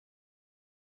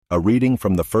A reading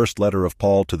from the first letter of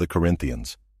Paul to the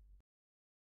Corinthians.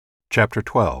 Chapter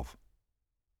 12.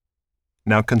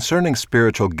 Now concerning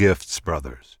spiritual gifts,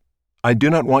 brothers, I do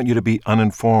not want you to be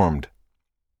uninformed.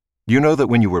 You know that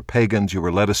when you were pagans you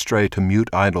were led astray to mute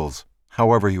idols,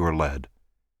 however you were led.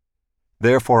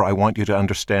 Therefore I want you to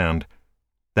understand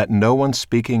that no one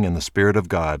speaking in the Spirit of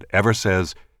God ever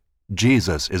says,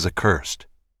 Jesus is accursed.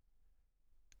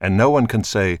 And no one can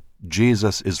say,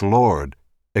 Jesus is Lord,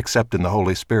 except in the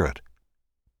Holy Spirit.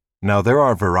 Now there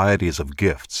are varieties of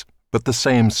gifts, but the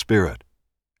same Spirit.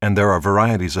 And there are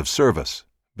varieties of service,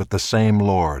 but the same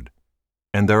Lord.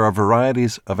 And there are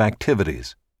varieties of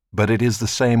activities, but it is the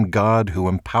same God who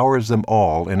empowers them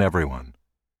all in everyone.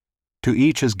 To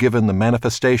each is given the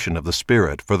manifestation of the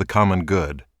Spirit for the common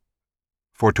good.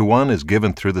 For to one is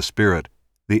given through the Spirit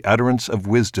the utterance of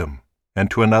wisdom,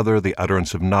 and to another the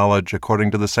utterance of knowledge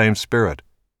according to the same Spirit.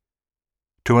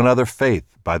 To another faith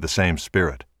by the same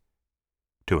Spirit.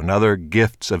 To another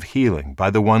gifts of healing by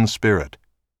the one Spirit.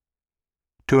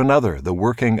 To another the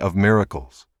working of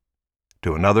miracles.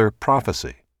 To another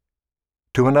prophecy.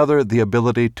 To another the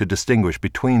ability to distinguish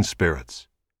between spirits.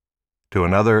 To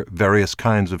another various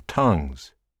kinds of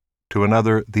tongues. To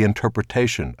another the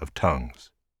interpretation of tongues.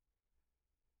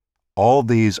 All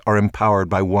these are empowered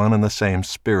by one and the same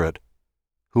Spirit,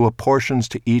 who apportions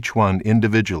to each one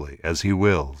individually as he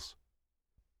wills.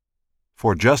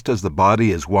 For just as the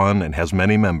body is one and has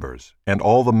many members, and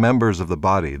all the members of the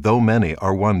body, though many,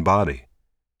 are one body,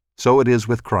 so it is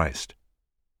with Christ.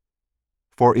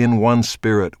 For in one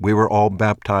Spirit we were all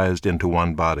baptized into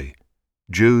one body,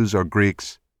 Jews or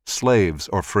Greeks, slaves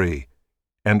or free,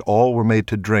 and all were made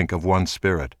to drink of one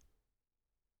Spirit.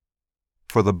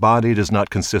 For the body does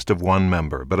not consist of one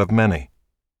member, but of many.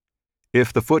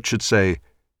 If the foot should say,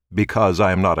 because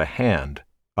I am not a hand,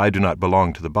 I do not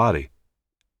belong to the body,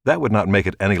 that would not make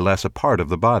it any less a part of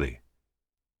the body.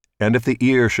 And if the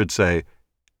ear should say,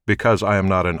 because I am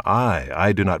not an eye,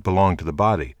 I do not belong to the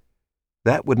body,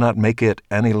 that would not make it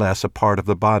any less a part of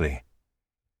the body.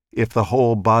 If the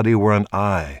whole body were an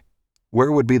eye,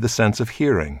 where would be the sense of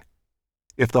hearing?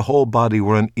 If the whole body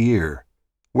were an ear,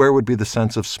 where would be the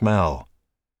sense of smell?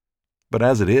 But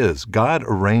as it is, God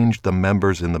arranged the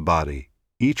members in the body,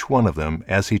 each one of them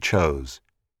as He chose.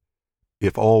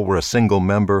 If all were a single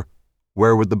member,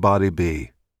 where would the body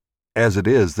be? As it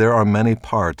is, there are many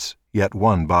parts, yet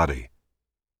one body.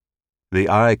 The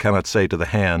eye cannot say to the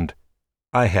hand,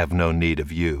 I have no need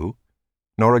of you,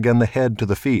 nor again the head to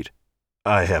the feet,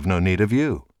 I have no need of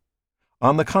you.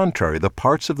 On the contrary, the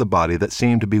parts of the body that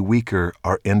seem to be weaker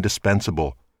are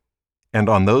indispensable, and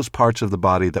on those parts of the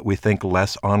body that we think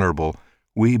less honorable,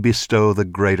 we bestow the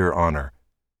greater honor,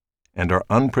 and our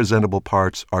unpresentable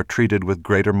parts are treated with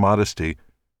greater modesty,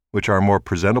 which our more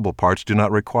presentable parts do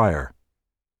not require.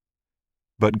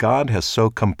 But God has so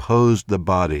composed the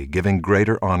body, giving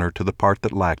greater honor to the part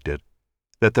that lacked it,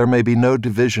 that there may be no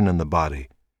division in the body,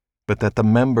 but that the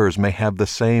members may have the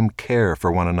same care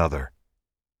for one another.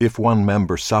 If one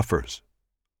member suffers,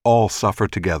 all suffer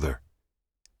together.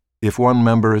 If one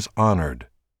member is honored,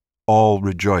 all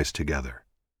rejoice together.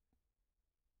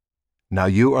 Now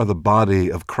you are the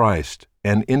body of Christ,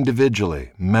 and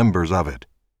individually members of it.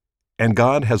 And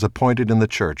God has appointed in the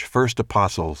church first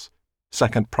apostles,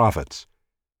 second prophets,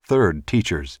 third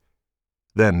teachers,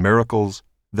 then miracles,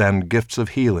 then gifts of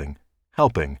healing,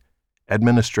 helping,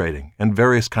 administrating, and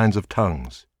various kinds of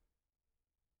tongues.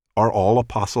 Are all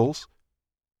apostles?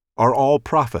 Are all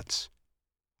prophets?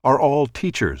 Are all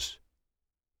teachers?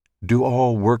 Do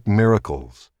all work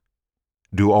miracles?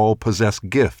 Do all possess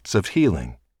gifts of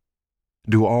healing?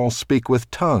 Do all speak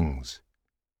with tongues?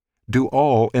 Do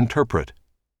all interpret?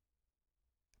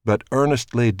 But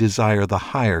earnestly desire the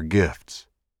higher gifts.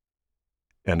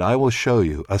 And I will show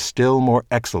you a still more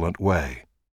excellent way.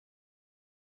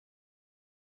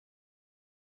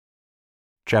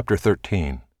 Chapter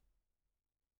 13.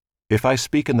 If I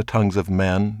speak in the tongues of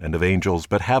men and of angels,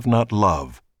 but have not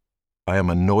love, I am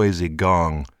a noisy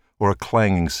gong or a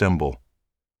clanging cymbal.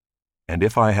 And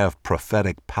if I have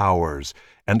prophetic powers,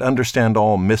 and understand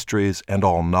all mysteries and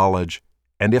all knowledge,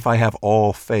 and if I have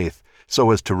all faith,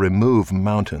 so as to remove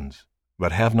mountains,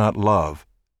 but have not love,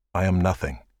 I am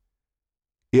nothing.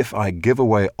 If I give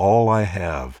away all I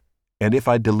have, and if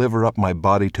I deliver up my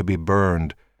body to be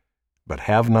burned, but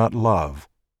have not love,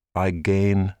 I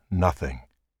gain nothing.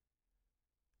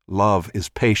 Love is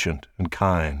patient and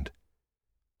kind.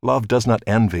 Love does not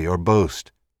envy or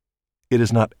boast. It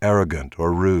is not arrogant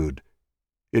or rude.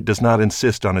 It does not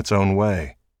insist on its own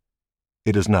way.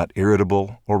 It is not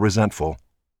irritable or resentful.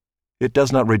 It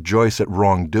does not rejoice at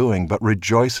wrongdoing, but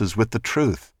rejoices with the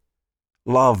truth.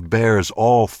 Love bears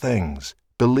all things,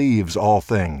 believes all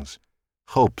things,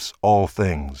 hopes all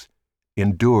things,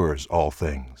 endures all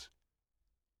things.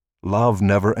 Love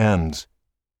never ends.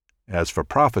 As for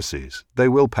prophecies, they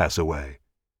will pass away.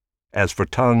 As for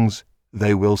tongues,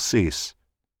 they will cease.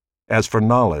 As for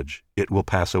knowledge, it will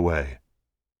pass away.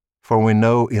 For we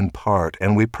know in part,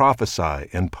 and we prophesy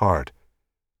in part.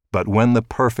 But when the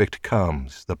perfect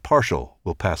comes, the partial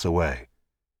will pass away.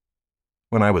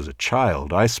 When I was a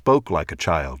child, I spoke like a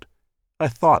child. I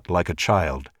thought like a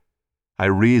child. I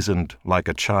reasoned like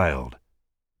a child.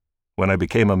 When I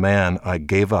became a man, I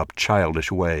gave up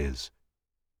childish ways.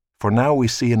 For now we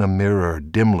see in a mirror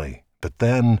dimly, but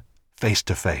then face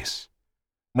to face.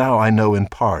 Now I know in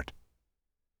part.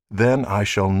 Then I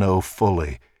shall know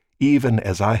fully, even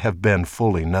as I have been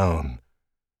fully known.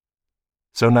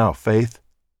 So now faith,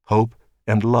 hope,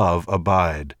 and love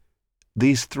abide,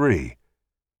 these three,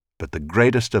 but the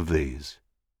greatest of these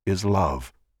is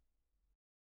love.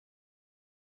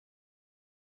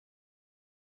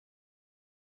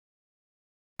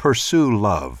 Pursue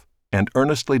love, and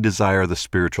earnestly desire the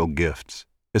spiritual gifts,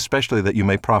 especially that you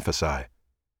may prophesy.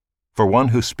 For one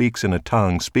who speaks in a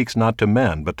tongue speaks not to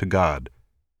men, but to God.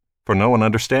 For no one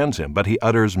understands him, but he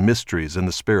utters mysteries in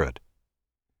the Spirit.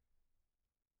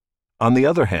 On the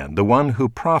other hand, the one who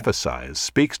prophesies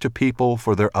speaks to people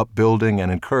for their upbuilding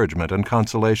and encouragement and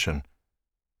consolation.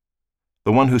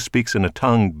 The one who speaks in a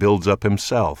tongue builds up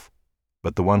himself,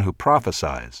 but the one who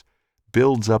prophesies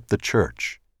builds up the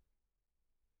church.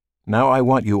 Now I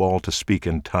want you all to speak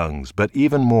in tongues, but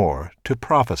even more, to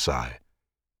prophesy.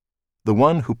 The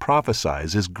one who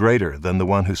prophesies is greater than the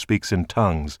one who speaks in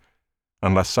tongues,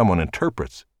 unless someone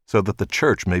interprets, so that the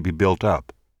church may be built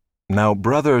up. Now,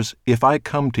 brothers, if I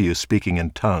come to you speaking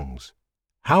in tongues,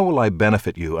 how will I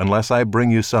benefit you unless I bring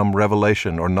you some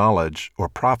revelation or knowledge or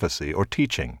prophecy or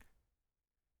teaching?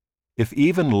 If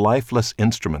even lifeless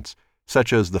instruments,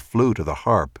 such as the flute or the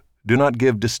harp, do not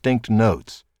give distinct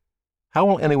notes, how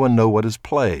will anyone know what is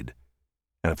played?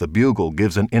 And if the bugle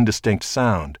gives an indistinct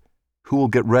sound, who will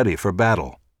get ready for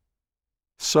battle?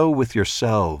 So with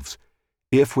yourselves,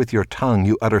 if with your tongue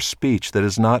you utter speech that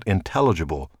is not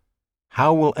intelligible,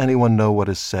 how will anyone know what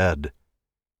is said?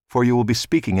 For you will be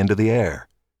speaking into the air.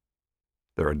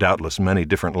 There are doubtless many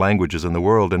different languages in the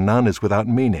world, and none is without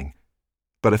meaning.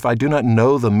 But if I do not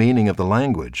know the meaning of the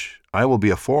language, I will be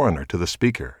a foreigner to the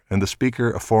speaker, and the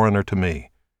speaker a foreigner to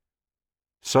me.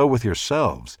 So with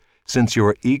yourselves, since you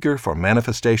are eager for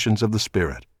manifestations of the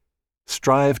Spirit,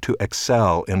 strive to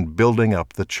excel in building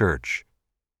up the church.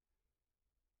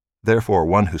 Therefore,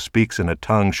 one who speaks in a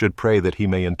tongue should pray that he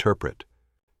may interpret.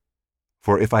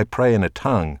 For if I pray in a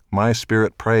tongue, my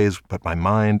spirit prays, but my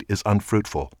mind is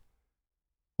unfruitful.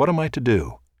 What am I to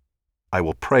do? I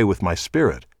will pray with my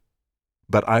spirit,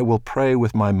 but I will pray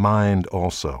with my mind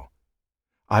also.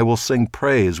 I will sing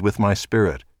praise with my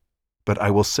spirit, but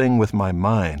I will sing with my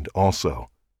mind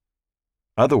also.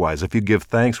 Otherwise, if you give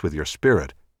thanks with your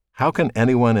spirit, how can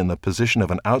anyone in the position of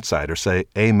an outsider say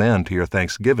amen to your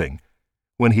thanksgiving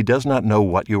when he does not know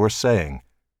what you are saying?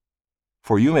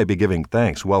 For you may be giving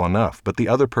thanks well enough, but the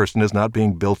other person is not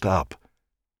being built up.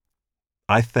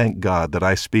 I thank God that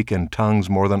I speak in tongues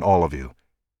more than all of you.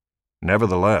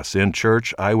 Nevertheless, in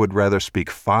church I would rather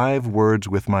speak 5 words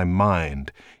with my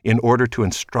mind in order to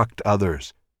instruct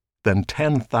others than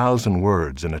 10,000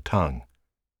 words in a tongue.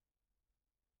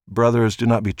 Brothers, do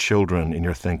not be children in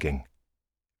your thinking.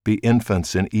 Be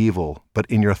infants in evil, but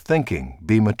in your thinking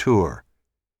be mature.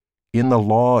 In the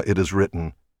law it is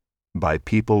written, by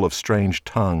people of strange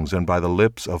tongues and by the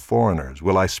lips of foreigners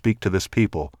will I speak to this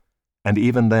people, and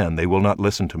even then they will not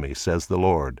listen to me, says the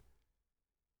Lord.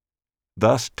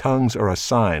 Thus tongues are a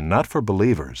sign not for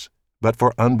believers, but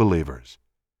for unbelievers,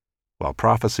 while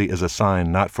prophecy is a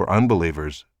sign not for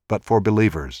unbelievers, but for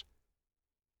believers.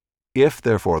 If,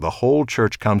 therefore, the whole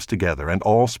church comes together and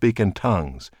all speak in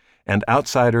tongues, and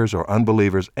outsiders or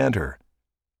unbelievers enter,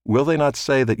 will they not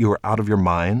say that you are out of your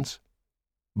minds?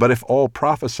 But if all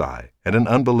prophesy, and an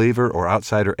unbeliever or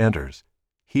outsider enters,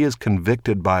 he is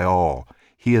convicted by all,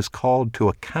 he is called to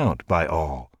account by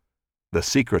all. The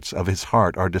secrets of his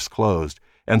heart are disclosed,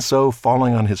 and so,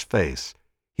 falling on his face,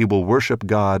 he will worship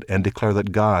God and declare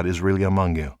that God is really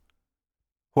among you.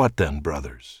 What then,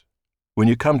 brothers? When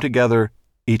you come together,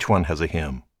 each one has a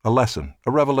hymn, a lesson,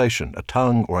 a revelation, a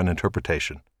tongue, or an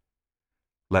interpretation.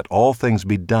 Let all things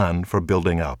be done for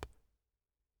building up.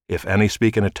 If any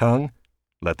speak in a tongue,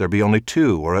 let there be only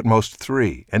 2 or at most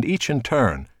 3, and each in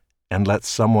turn, and let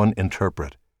someone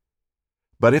interpret.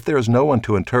 But if there is no one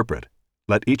to interpret,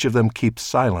 let each of them keep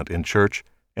silent in church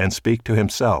and speak to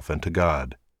himself and to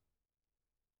God.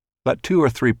 Let 2 or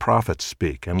 3 prophets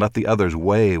speak, and let the others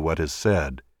weigh what is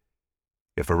said.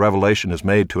 If a revelation is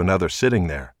made to another sitting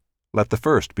there, let the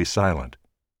first be silent.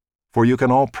 For you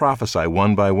can all prophesy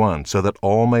one by one, so that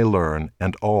all may learn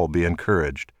and all be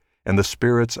encouraged, and the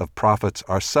spirits of prophets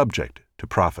are subject to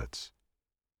prophets.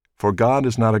 For God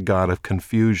is not a God of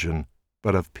confusion,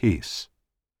 but of peace.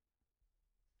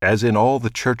 As in all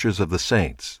the churches of the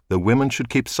saints, the women should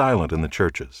keep silent in the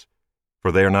churches,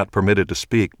 for they are not permitted to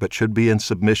speak, but should be in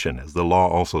submission, as the law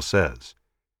also says.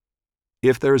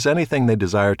 If there is anything they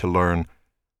desire to learn,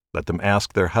 let them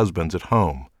ask their husbands at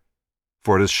home,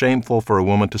 for it is shameful for a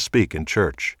woman to speak in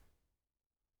church.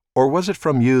 Or was it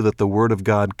from you that the word of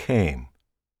God came?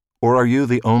 Or are you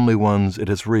the only ones it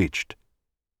has reached?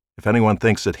 If anyone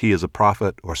thinks that he is a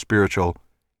prophet or spiritual,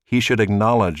 he should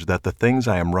acknowledge that the things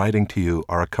I am writing to you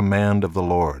are a command of the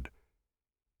Lord.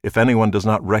 If anyone does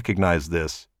not recognize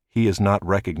this, he is not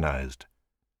recognized.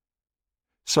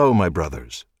 So, my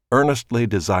brothers, earnestly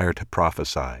desire to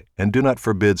prophesy, and do not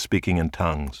forbid speaking in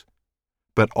tongues.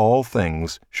 But all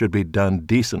things should be done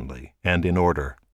decently and in order.